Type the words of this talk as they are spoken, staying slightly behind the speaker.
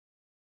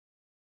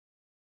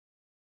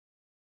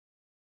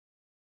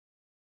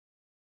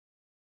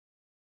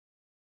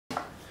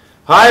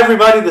Hi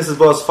everybody, this is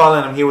Boaz Fyler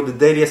and I'm here with the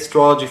daily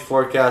astrology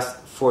forecast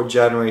for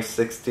January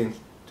 16th,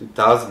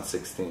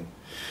 2016.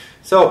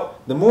 So,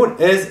 the moon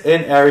is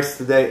in Aries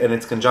today and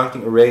it's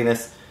conjuncting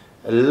Uranus.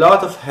 A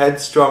lot of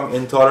headstrong,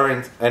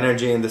 intolerant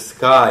energy in the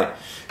sky.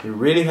 You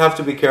really have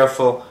to be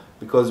careful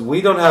because we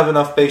don't have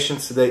enough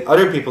patience today,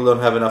 other people don't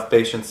have enough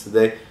patience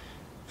today.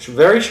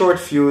 Very short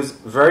fuse,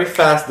 very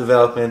fast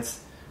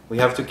developments. We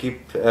have to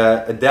keep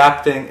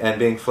adapting and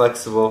being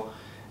flexible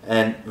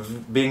and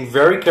being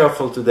very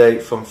careful today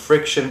from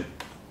friction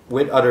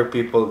with other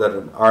people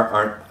that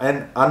are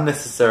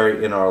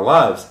unnecessary in our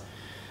lives.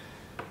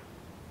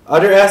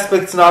 Other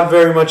aspects not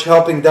very much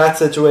helping that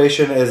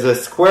situation is a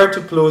square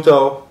to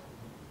Pluto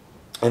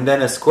and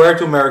then a square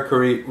to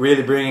Mercury,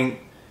 really bringing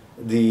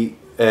the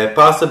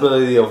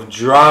possibility of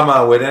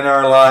drama within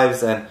our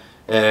lives and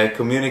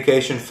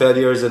communication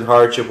failures and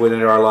hardship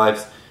within our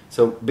lives.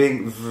 So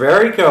being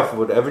very careful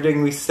with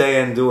everything we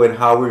say and do and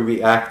how we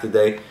react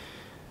today.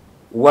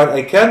 What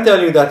I can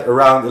tell you that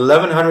around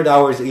 1100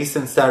 hours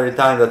Eastern Standard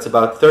Time, that's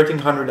about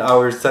 1300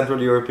 hours Central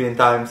European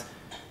times,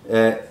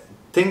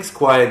 things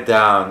quiet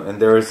down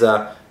and there's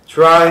a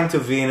trine to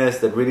Venus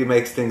that really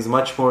makes things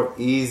much more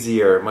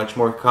easier, much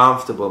more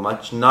comfortable,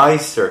 much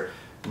nicer,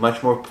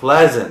 much more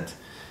pleasant.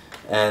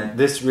 And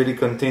this really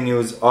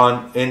continues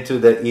on into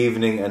the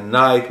evening and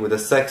night with a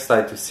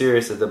sextile to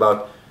Sirius at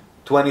about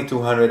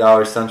 2200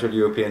 hours Central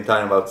European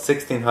Time, about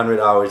 1600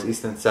 hours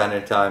Eastern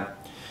Standard Time.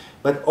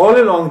 But all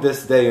along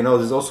this day, you know,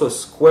 there's also a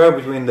square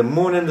between the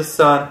moon and the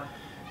sun.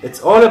 It's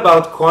all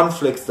about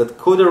conflicts that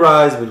could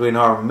arise between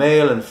our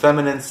male and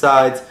feminine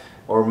sides,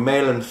 or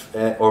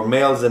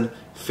males and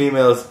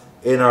females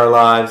in our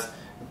lives,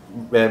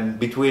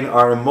 between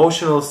our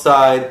emotional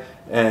side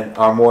and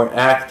our more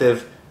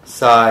active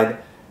side.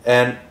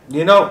 And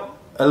you know,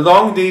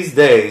 along these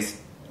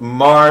days,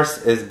 Mars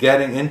is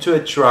getting into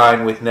a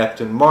trine with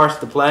Neptune. Mars,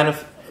 the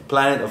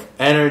planet of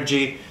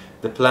energy,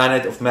 the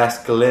planet of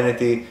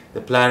masculinity,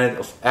 the planet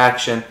of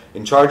action,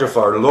 in charge of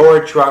our lower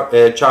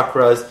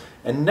chakras,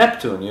 and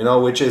Neptune, you know,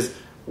 which is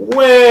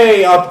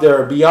way up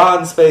there,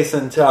 beyond space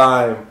and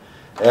time,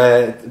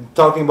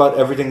 talking about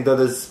everything that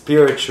is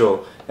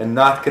spiritual and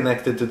not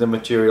connected to the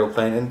material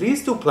plane. And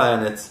these two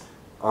planets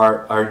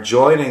are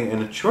joining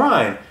in a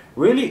trine,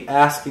 really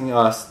asking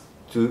us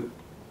to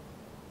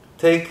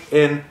take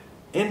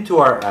into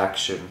our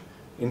action,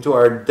 into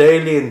our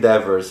daily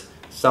endeavors,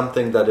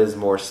 something that is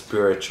more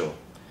spiritual,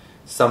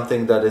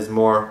 something that is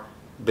more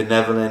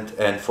benevolent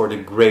and for the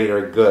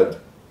greater good,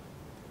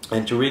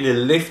 and to really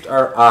lift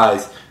our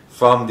eyes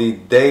from the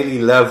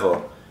daily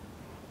level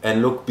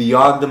and look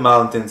beyond the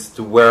mountains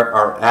to where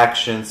our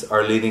actions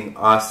are leading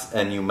us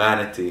and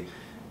humanity,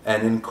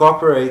 and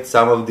incorporate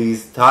some of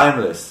these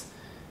timeless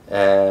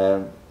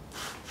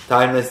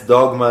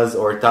dogmas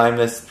or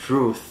timeless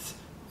truths,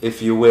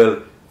 if you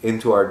will,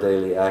 into our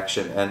daily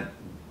action and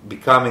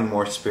becoming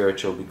more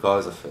spiritual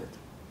because of it.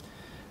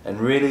 And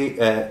really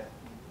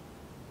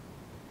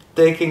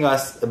taking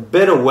us a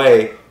bit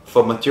away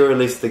from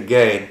materialistic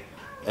gain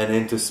and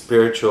into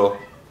spiritual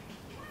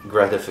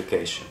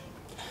gratification.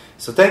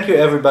 So thank you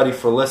everybody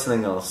for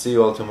listening. I'll see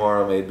you all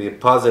tomorrow. May it be a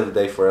positive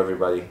day for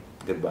everybody.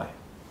 Goodbye.